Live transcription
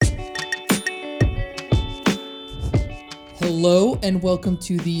Hello and welcome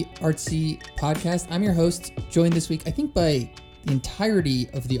to the Artsy Podcast. I'm your host, joined this week, I think, by the entirety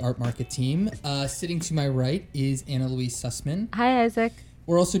of the art market team. Sitting to my right is Anna Louise Sussman. Hi, Isaac.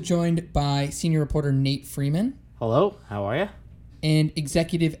 We're also joined by senior reporter Nate Freeman. Hello, how are you? And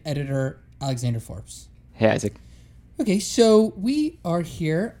executive editor Alexander Forbes. Hey, Isaac. Okay, so we are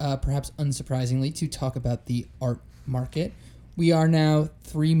here, perhaps unsurprisingly, to talk about the art market. We are now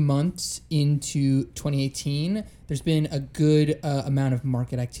 3 months into 2018. There's been a good amount of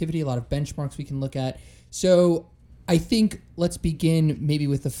market activity, a lot of benchmarks we can look at. So I think let's begin maybe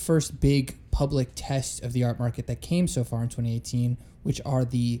with the first big public test of the art market that came so far in 2018, which are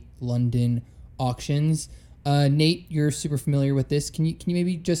the London auctions. Nate, you're super familiar with this. Can you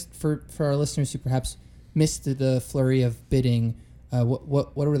maybe just for our listeners who perhaps missed the flurry of bidding,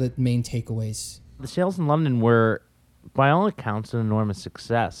 what were the main takeaways? The sales in London were, by all accounts, an enormous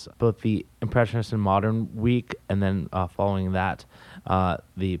success. Both the Impressionist and Modern Week, and then following that,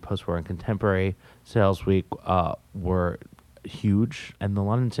 the Post-War and Contemporary Sales Week were huge. And the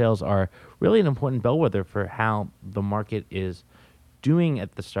London sales are really an important bellwether for how the market is doing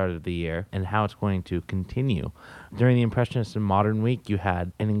at the start of the year and how it's going to continue. During the Impressionist and Modern Week, you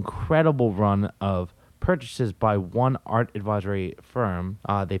had an incredible run of purchases by one art advisory firm.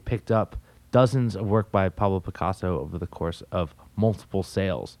 They picked up dozens of work by Pablo Picasso over the course of multiple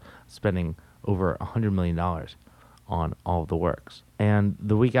sales, spending over $100 million on all of the works. And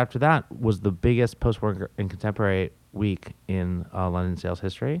the week after that was the biggest post-war and contemporary week in London sales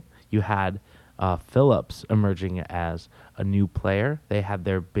history. You had Phillips emerging as a new player. They had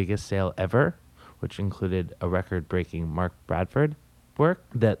their biggest sale ever, which included a record-breaking Mark Bradford work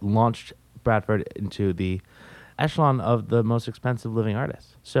that launched Bradford into the echelon of the most expensive living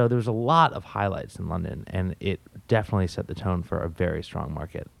artists. So there was a lot of highlights in London, and it definitely set the tone for a very strong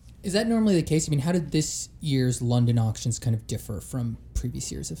market. Is that normally the case? I mean, how did this year's London auctions kind of differ from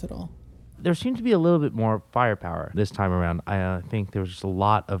previous years, if at all? There seemed to be a little bit more firepower this time around. I think there was just a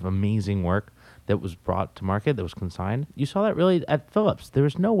lot of amazing work that was brought to market, that was consigned. You saw that really at Phillips. There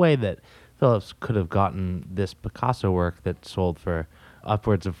was no way that Phillips could have gotten this Picasso work that sold for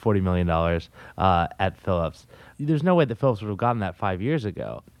upwards of $40 million at Phillips. There's no way that Phillips would have gotten that 5 years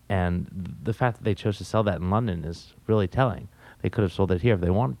ago. And the fact that they chose to sell that in London is really telling. They could have sold it here if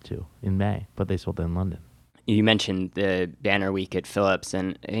they wanted to in May, but they sold it in London. You mentioned the banner week at Phillips,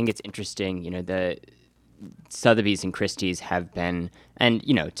 and I think it's interesting, the Sotheby's and Christie's have been, and,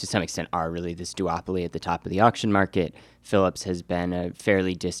 to some extent are really this duopoly at the top of the auction market. Phillips has been a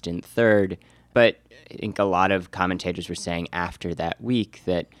fairly distant third, but I think a lot of commentators were saying after that week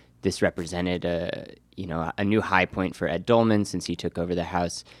that this represented a new high point for Ed Dolman since he took over the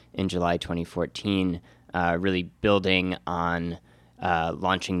house in July 2014, really building on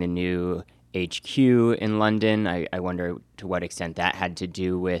launching the new HQ in London. I wonder to what extent that had to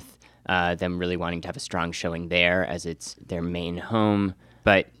do with them really wanting to have a strong showing there as it's their main home.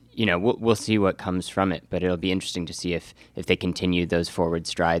 But, we'll see what comes from it. But it'll be interesting to see if they continue those forward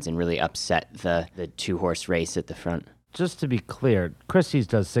strides and really upset the two-horse race at the front. Just to be clear, Christie's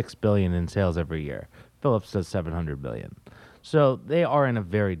does $6 billion in sales every year. Phillips does $700 billion. So they are in a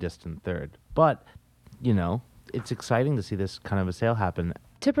very distant third. But, it's exciting to see this kind of a sale happen.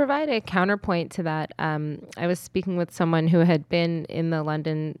 To provide a counterpoint to that, I was speaking with someone who had been in the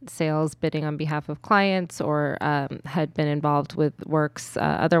London sales bidding on behalf of clients or had been involved with works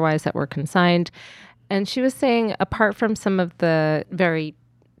otherwise that were consigned. And she was saying, apart from some of the very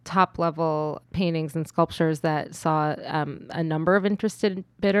top-level paintings and sculptures that saw a number of interested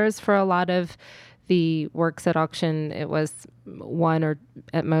bidders for a lot of the works at auction, it was one or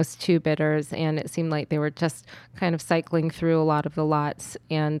at most two bidders, and it seemed like they were just kind of cycling through a lot of the lots.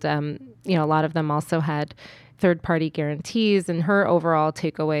 And, a lot of them also had third-party guarantees, and her overall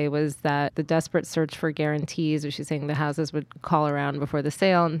takeaway was that the desperate search for guarantees, which she's saying the houses would call around before the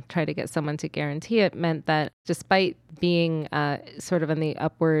sale and try to get someone to guarantee it, meant that despite being sort of in the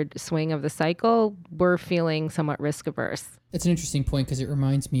upward swing of the cycle, we're feeling somewhat risk-averse. It's an interesting point because it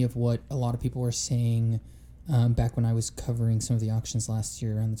reminds me of what a lot of people were saying back when I was covering some of the auctions last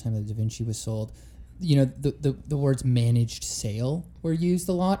year around the time that Da Vinci was sold. The words managed sale were used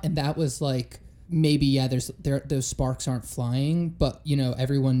a lot, and that was like, maybe, those sparks aren't flying, but,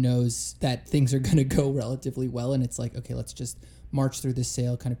 everyone knows that things are going to go relatively well, and it's like, okay, let's just march through this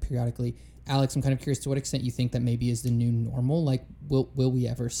sale kind of periodically. Alex, I'm kind of curious to what extent you think that maybe is the new normal. Like, will we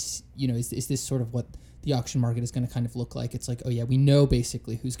ever, is this sort of what the auction market is going to kind of look like? It's like, oh yeah, we know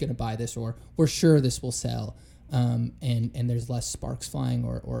basically who's going to buy this, or we're sure this will sell, and there's less sparks flying,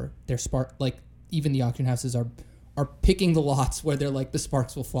 or there's even the auction houses are picking the lots where they're like, the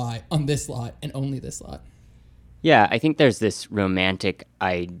sparks will fly on this lot and only this lot. Yeah, I think there's this romantic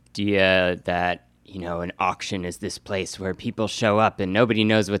idea that, an auction is this place where people show up and nobody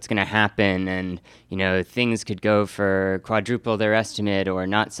knows what's going to happen, and, things could go for quadruple their estimate or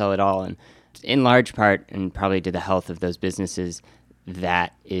not sell at all. And in large part, and probably to the health of those businesses,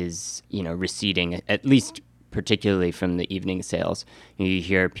 that is, receding, at least particularly from the evening sales. You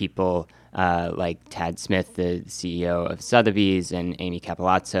hear people like Tad Smith, the CEO of Sotheby's, and Amy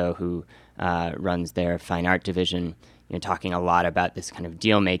Capolazzo, who runs their fine art division, talking a lot about this kind of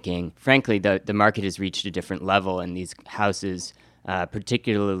deal making. Frankly, the market has reached a different level, and these houses,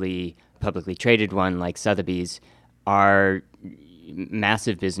 particularly publicly traded one like Sotheby's, are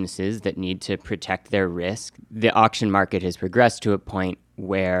massive businesses that need to protect their risk. The auction market has progressed to a point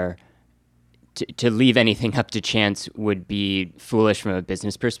where to leave anything up to chance would be foolish from a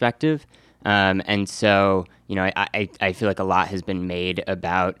business perspective. And so, I feel like a lot has been made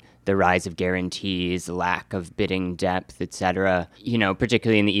about the rise of guarantees, lack of bidding depth, et cetera.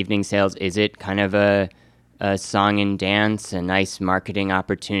 Particularly in the evening sales, is it kind of a song and dance, a nice marketing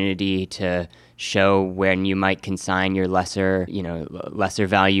opportunity to show when you might consign your lesser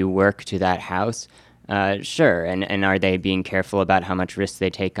value work to that house? Sure. And are they being careful about how much risk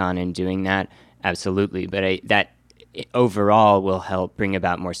they take on in doing that? Absolutely. But that overall will help bring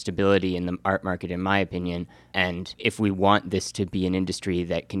about more stability in the art market, in my opinion. And if we want this to be an industry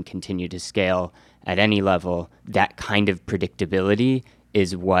that can continue to scale at any level, that kind of predictability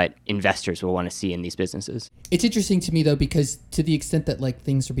is what investors will want to see in these businesses. It's interesting to me, though, because to the extent that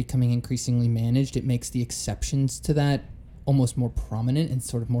things are becoming increasingly managed, it makes the exceptions to that almost more prominent and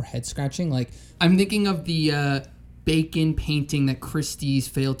sort of more head scratching. I'm thinking of the Bacon painting that Christie's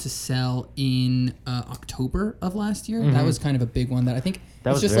failed to sell in October of last year. Mm-hmm. That was kind of a big one that I think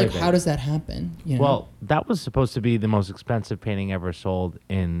that was just big. How does that happen? Well, that was supposed to be the most expensive painting ever sold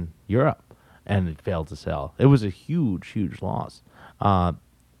in Europe, and it failed to sell. It was a huge, huge loss. And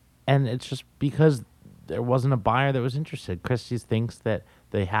it's just because there wasn't a buyer that was interested. Christie's thinks that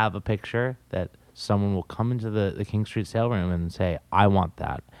they have a picture that someone will come into the King Street sale room and say, I want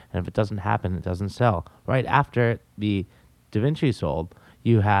that. And if it doesn't happen, it doesn't sell. Right after the Da Vinci sold,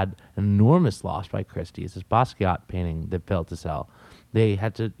 you had an enormous loss by Christie's, this Basquiat painting that failed to sell. They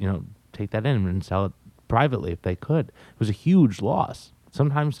had to, take that in and sell it privately if they could. It was a huge loss.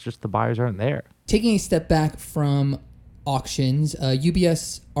 Sometimes just the buyers aren't there. Taking a step back from auctions,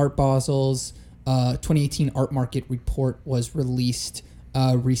 UBS Art Basel's 2018 art market report was released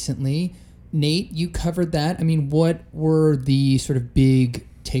recently. Nate, you covered that. I mean, what were the sort of big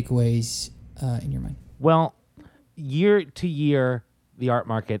takeaways in your mind? Well, year to year, the art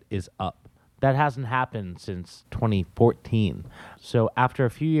market is up. That hasn't happened since 2014. So after a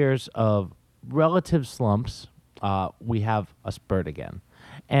few years of relative slumps, we have a spurt again.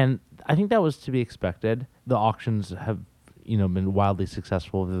 And I think that was to be expected. The auctions have been wildly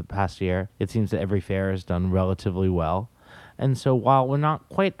successful over the past year. It seems that every fair has done relatively well. And so while we're not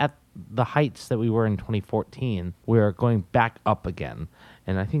quite at the heights that we were in 2014, we're going back up again.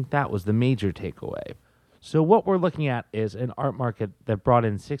 And I think that was the major takeaway. So what we're looking at is an art market that brought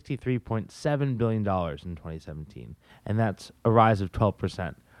in $63.7 billion in 2017. And that's a rise of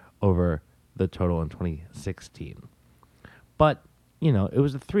 12% over the total in 2016. But, it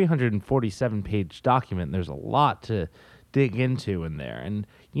was a 347-page document. There's a lot to dig into in there. And,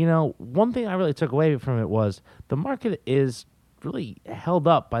 one thing I really took away from it was the market is really held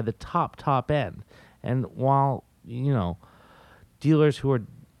up by the top end. And while, dealers who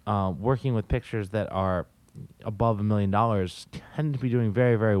are working with pictures that are above $1 million tend to be doing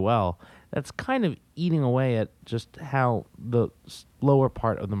very, very well, that's kind of eating away at just how the lower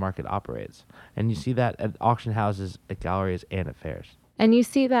part of the market operates. And you see that at auction houses, at galleries, and at fairs. And you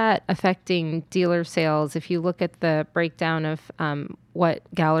see that affecting dealer sales if you look at the breakdown of what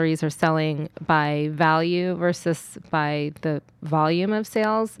galleries are selling by value versus by the volume of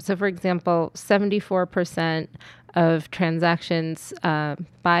sales. So, for example, 74% of transactions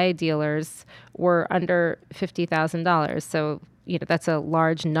by dealers were under $50,000. So, that's a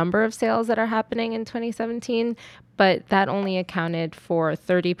large number of sales that are happening in 2017, but that only accounted for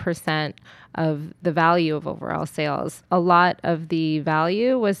 30% of the value of overall sales. A lot of the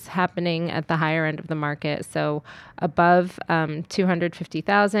value was happening at the higher end of the market. So above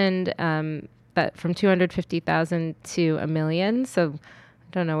 250,000, but from 250,000 to $1 million. So I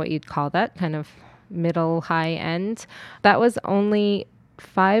don't know what you'd call that, kind of middle high end. That was only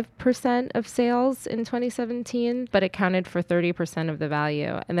 5% of sales in 2017, but accounted for 30% of the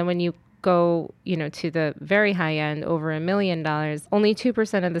value. And then when you go, to the very high end, over $1 million, only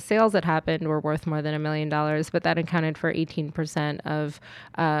 2% of the sales that happened were worth more than $1 million, but that accounted for 18% of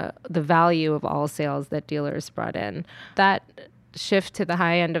the value of all sales that dealers brought in. That shift to the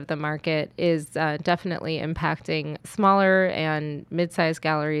high end of the market is definitely impacting smaller and mid-sized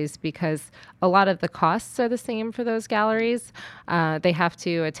galleries because a lot of the costs are the same for those galleries. They have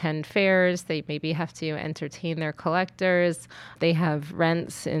to attend fairs. They maybe have to entertain their collectors. They have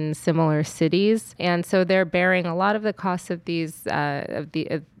rents in similar cities. And so they're bearing a lot of the costs of these,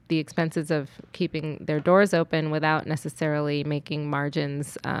 the expenses of keeping their doors open without necessarily making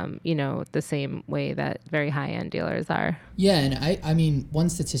margins, the same way that very high-end dealers are. Yeah, and I mean, one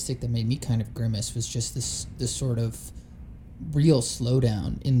statistic that made me kind of grimace was just this sort of real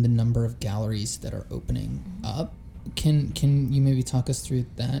slowdown in the number of galleries that are opening up. Can you maybe talk us through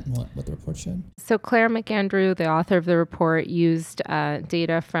that and what the report showed? So Claire McAndrew, the author of the report, used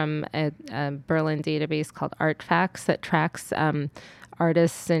data from a Berlin database called Artfacts that tracks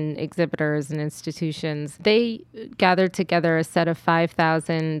artists and exhibitors and institutions. They gathered together a set of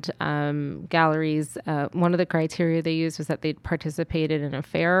 5,000 galleries. One of the criteria they used was that they'd participated in a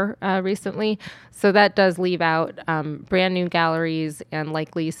fair recently. So that does leave out brand new galleries and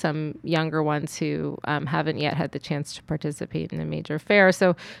likely some younger ones who haven't yet had the chance to participate in a major fair.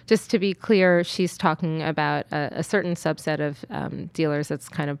 So just to be clear, she's talking about a certain subset of dealers that's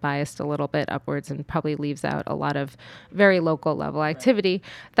kind of biased a little bit upwards and probably leaves out a lot of very local level activity.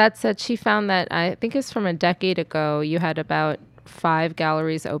 That said, she found that, I think it's from a decade ago, you had about 5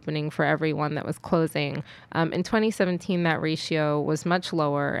 galleries opening for every one that was closing. In 2017, that ratio was much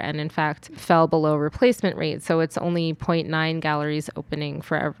lower and, in fact, fell below replacement rate. So it's only 0.9 galleries opening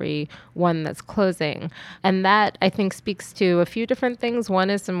for every one that's closing. And that, I think, speaks to a few different things. One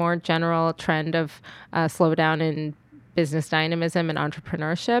is a more general trend of slowdown in business dynamism and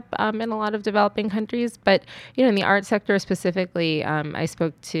entrepreneurship in a lot of developing countries. But, in the art sector specifically, I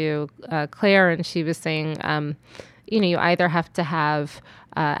spoke to Claire, and she was saying, you either have to have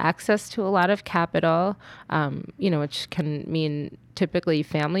access to a lot of capital, which can mean typically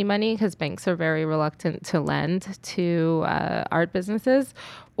family money because banks are very reluctant to lend to art businesses,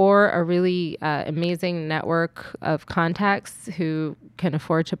 or a really amazing network of contacts who can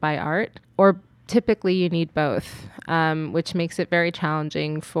afford to buy art, or typically you need both, which makes it very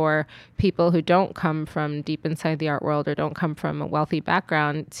challenging for people who don't come from deep inside the art world or don't come from a wealthy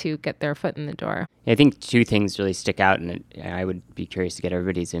background to get their foot in the door. I think two things really stick out, and I would be curious to get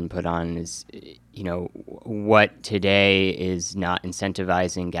everybody's input on is, what today is not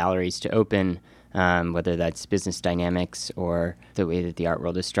incentivizing galleries to open, whether that's business dynamics or the way that the art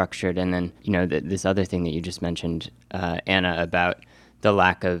world is structured. And then, this other thing that you just mentioned, Anna, about the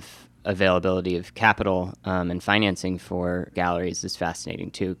lack of availability of capital and financing for galleries is fascinating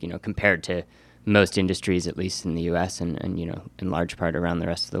too, compared to most industries, at least in the US and in large part around the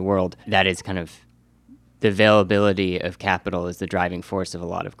rest of the world. That is kind of the availability of capital is the driving force of a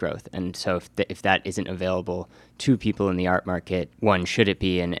lot of growth. And so if that isn't available to people in the art market, one, should it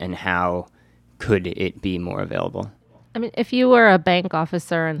be, and how could it be more available? I mean, if you were a bank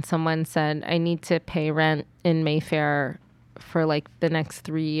officer and someone said, I need to pay rent in Mayfair for like the next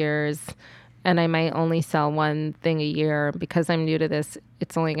 3 years, and I might only sell one thing a year because I'm new to this,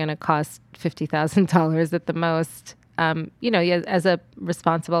 it's only going to cost $50,000 at the most. As a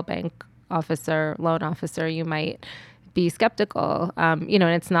responsible bank officer, loan officer, you might be skeptical. And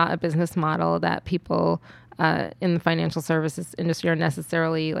it's not a business model that people in the financial services industry are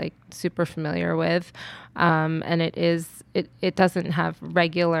necessarily like super familiar with. And it doesn't have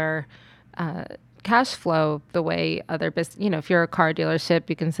regular cash flow the way other business, if you're a car dealership,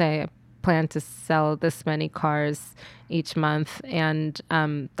 you can say, I plan to sell this many cars each month. And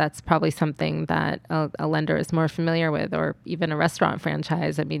that's probably something that a lender is more familiar with, or even a restaurant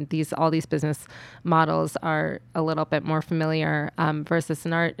franchise. I mean, all these business models are a little bit more familiar versus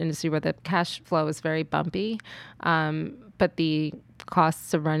an art industry where the cash flow is very bumpy. But the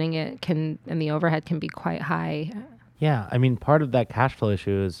costs of running it and the overhead can be quite high. Yeah, I mean, part of that cash flow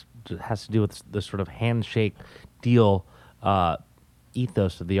issue has to do with the sort of handshake deal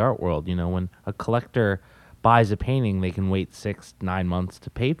ethos of the art world. When a collector buys a painting, they can wait 6-9 months to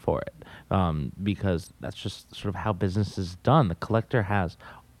pay for it because that's just sort of how business is done. The collector has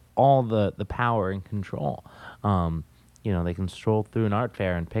all the power and control. They can stroll through an art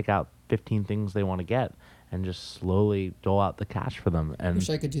fair and pick out 15 things they want to get and just slowly dole out the cash for them. And wish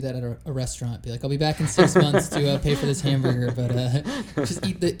I could do that at a restaurant. Be like, I'll be back in 6 months to pay for this hamburger, but just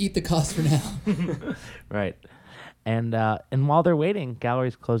eat the cost for now. Right. And while they're waiting,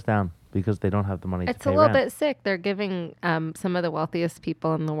 galleries close down. because they don't have the money to It's pay a little rent. bit sick. They're giving some of the wealthiest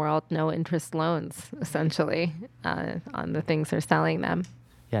people in the world no interest loans, essentially, on the things they're selling them.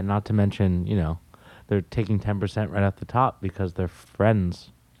 Yeah, not to mention, they're taking 10% right off the top because they're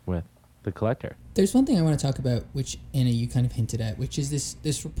friends with the collector. There's one thing I want to talk about, which, Anna, you kind of hinted at, which is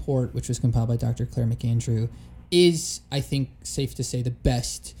this report, which was compiled by Dr. Claire McAndrew, is, I think, safe to say, the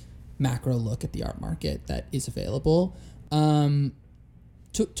best macro look at the art market that is available.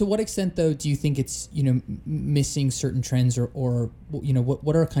 To what extent, though, do you think it's, missing certain trends or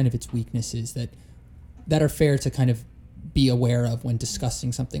what are kind of its weaknesses that are fair to kind of be aware of when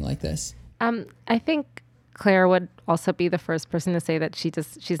discussing something like this? I think Claire would also be the first person to say that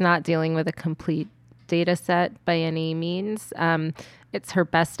she's not dealing with a complete data set by any means. It's her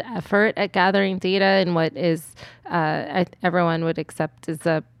best effort at gathering data in what is everyone would accept is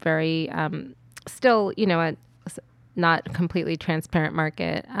a very still a not completely transparent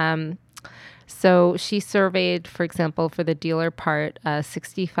market. So she surveyed, for example, for the dealer part,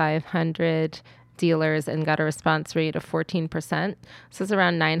 6,500 dealers and got a response rate of 14%. So it's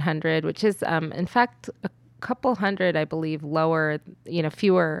around 900, which is, in fact, a couple hundred, I believe, lower,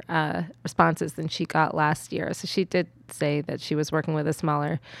 fewer responses than she got last year. So she did say that she was working with a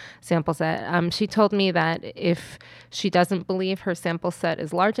smaller sample set. She told me that if she doesn't believe her sample set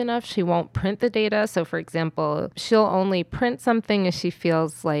is large enough, she won't print the data. So, for example, she'll only print something if she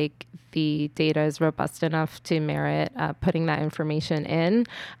feels like the data is robust enough to merit putting that information in.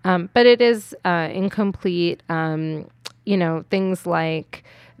 But it is incomplete. Things like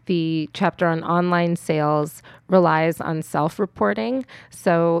the chapter on online sales relies on self-reporting.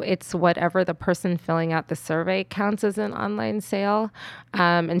 So it's whatever the person filling out the survey counts as an online sale.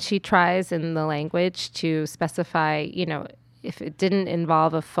 And she tries in the language to specify, if it didn't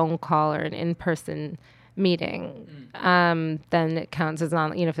involve a phone call or an in-person meeting, then it counts as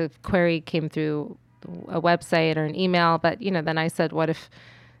on, if a query came through a website or an email. But, then I said, what if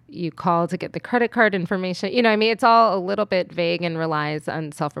you call to get the credit card information? It's all a little bit vague and relies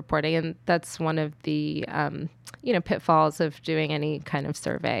on self-reporting. And that's one of the, pitfalls of doing any kind of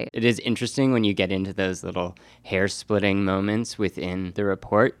survey. It is interesting when you get into those little hair-splitting moments within the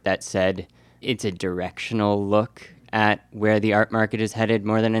report that said it's a directional look at where the art market is headed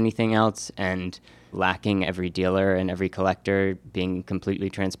more than anything else, and lacking every dealer and every collector being completely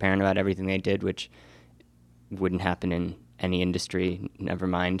transparent about everything they did, which wouldn't happen in any industry, never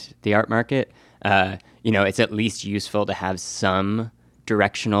mind the art market. It's at least useful to have some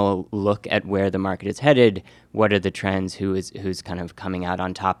directional look at where the market is headed. What are the trends? Who's kind of coming out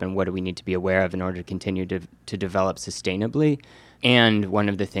on top, and what do we need to be aware of in order to continue to develop sustainably? And one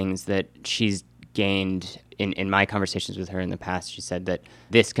of the things that she's gained in my conversations with her in the past, she said that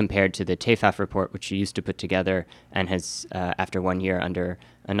this, compared to the TAFAF report, which she used to put together and has, after 1 year under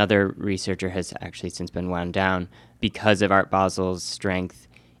another researcher, has actually since been wound down because of Art Basel's strength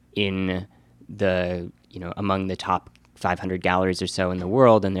in the, among the top 500 galleries or so in the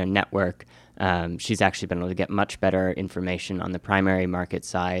world and their network. She's actually been able to get much better information on the primary market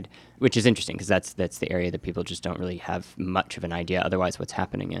side, which is interesting because that's the area that people just don't really have much of an idea otherwise what's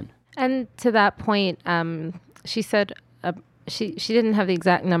happening in. And to that point, she said she didn't have the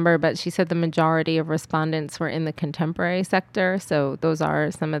exact number, but she said the majority of respondents were in the contemporary sector. So those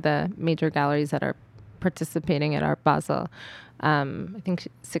are some of the major galleries that are participating at Art Basel. I think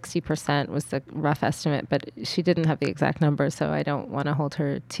 60% was the rough estimate, but she didn't have the exact number, so I don't want to hold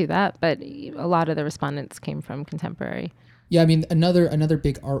her to that. But a lot of the respondents came from contemporary. Yeah, I mean, another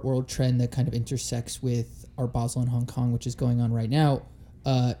big art world trend that kind of intersects with Art Basel in Hong Kong, which is going on right now,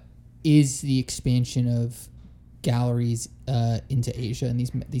 is the expansion of galleries into Asia and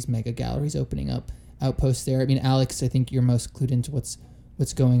these mega galleries opening up outposts there. I mean, Alex, I think you're most clued into what's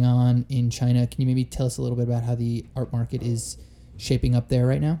going on in China. Can you maybe tell us a little bit about how the art market is shaping up there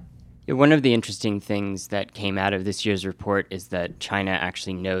right now? Yeah, one of the interesting things that came out of this year's report is that China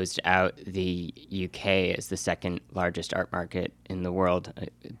actually nosed out the UK as the second largest art market in the world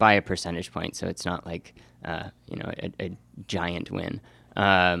by a percentage point. So it's not like a giant win.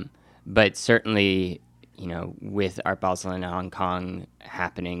 But certainly, with Art Basel in Hong Kong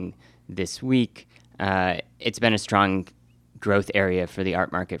happening this week, it's been a strong growth area for the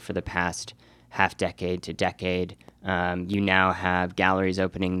art market for the past half decade to decade. You now have galleries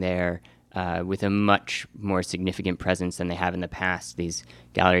opening there with a much more significant presence than they have in the past. These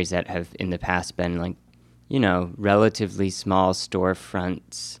galleries that have in the past been relatively small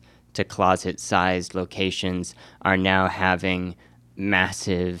storefronts to closet-sized locations are now having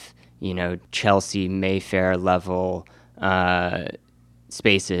massive, Chelsea, Mayfair level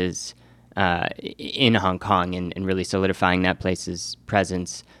spaces in Hong Kong and really solidifying that place's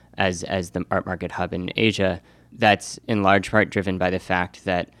presence as the art market hub in Asia. That's in large part driven by the fact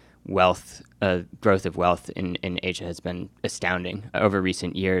that growth of wealth in Asia has been astounding over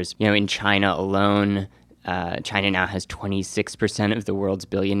recent years. In China alone, China now has 26% of the world's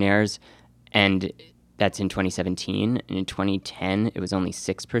billionaires, and that's in 2017. And in 2010, it was only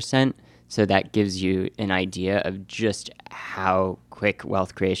 6%. So that gives you an idea of just how quick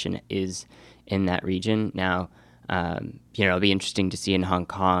wealth creation is in that region. Now, it'll be interesting to see in Hong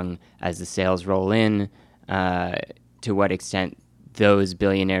Kong as the sales roll in, to what extent those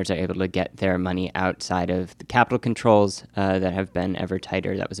billionaires are able to get their money outside of the capital controls that have been ever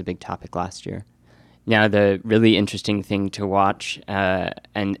tighter. That was a big topic last year. Now, the really interesting thing to watch,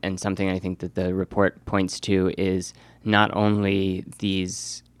 and something I think that the report points to, is not only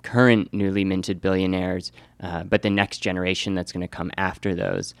these current newly minted billionaires, but the next generation that's going to come after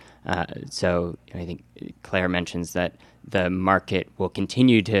those. So I think Claire mentions that the market will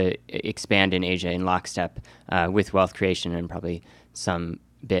continue to expand in Asia in lockstep with wealth creation, and probably some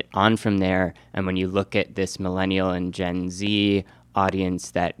bit on from there. And when you look at this millennial and Gen Z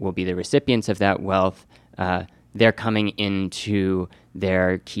audience that will be the recipients of that wealth, they're coming into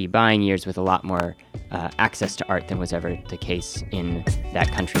their key buying years with a lot more access to art than was ever the case in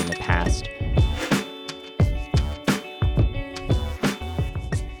that country in the past.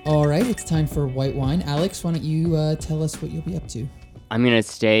 All right, it's time for white wine. Alex, why don't you tell us what you'll be up to? I'm going to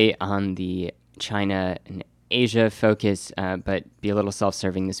stay on the China and Asia focus, but be a little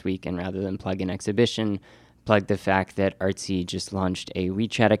self-serving this week, and rather than plug an exhibition, plug the fact that Artsy just launched a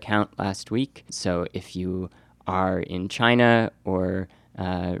WeChat account last week. So if you are in China or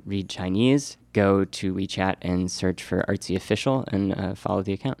read Chinese, go to WeChat and search for Artsy Official and follow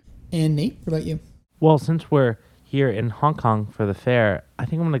the account. And Nate, what about you? Well, since we're here in Hong Kong for the fair, I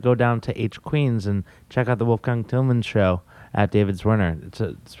think I'm going to go down to H Queens and check out the Wolfgang Tillman show at David's Werner. It's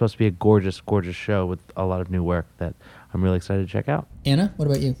supposed to be a gorgeous, gorgeous show with a lot of new work that I'm really excited to check out. Anna, what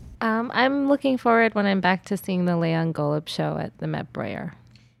about you? I'm looking forward when I'm back to seeing the Leon Golub show at the Met Breuer.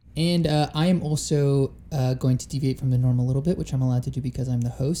 And I am also going to deviate from the norm a little bit, which I'm allowed to do because I'm the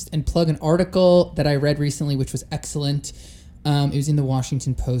host, and plug an article that I read recently, which was excellent. It was in the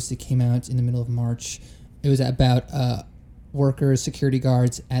Washington Post. It came out in the middle of March. It was about workers, security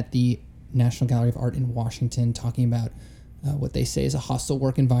guards at the National Gallery of Art in Washington, talking about what they say is a hostile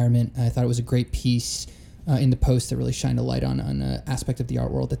work environment. I thought it was a great piece in the Post that really shined a light on an aspect of the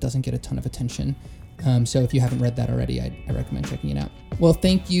art world that doesn't get a ton of attention. So if you haven't read that already, I recommend checking it out. Well,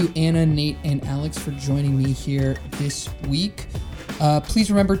 thank you, Anna, Nate, and Alex for joining me here this week.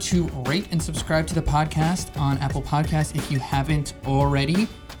 Please remember to rate and subscribe to the podcast on Apple Podcasts if you haven't already.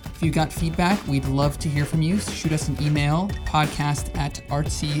 If you got feedback, we'd love to hear from you. Shoot us an email,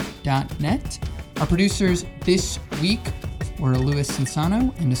 podcast@artsy.net. Our producers this week were Louis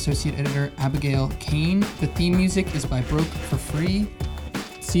Cinsano and Associate Editor Abigail Kane. The theme music is by Broke for Free.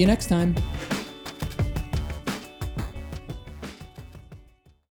 See you next time.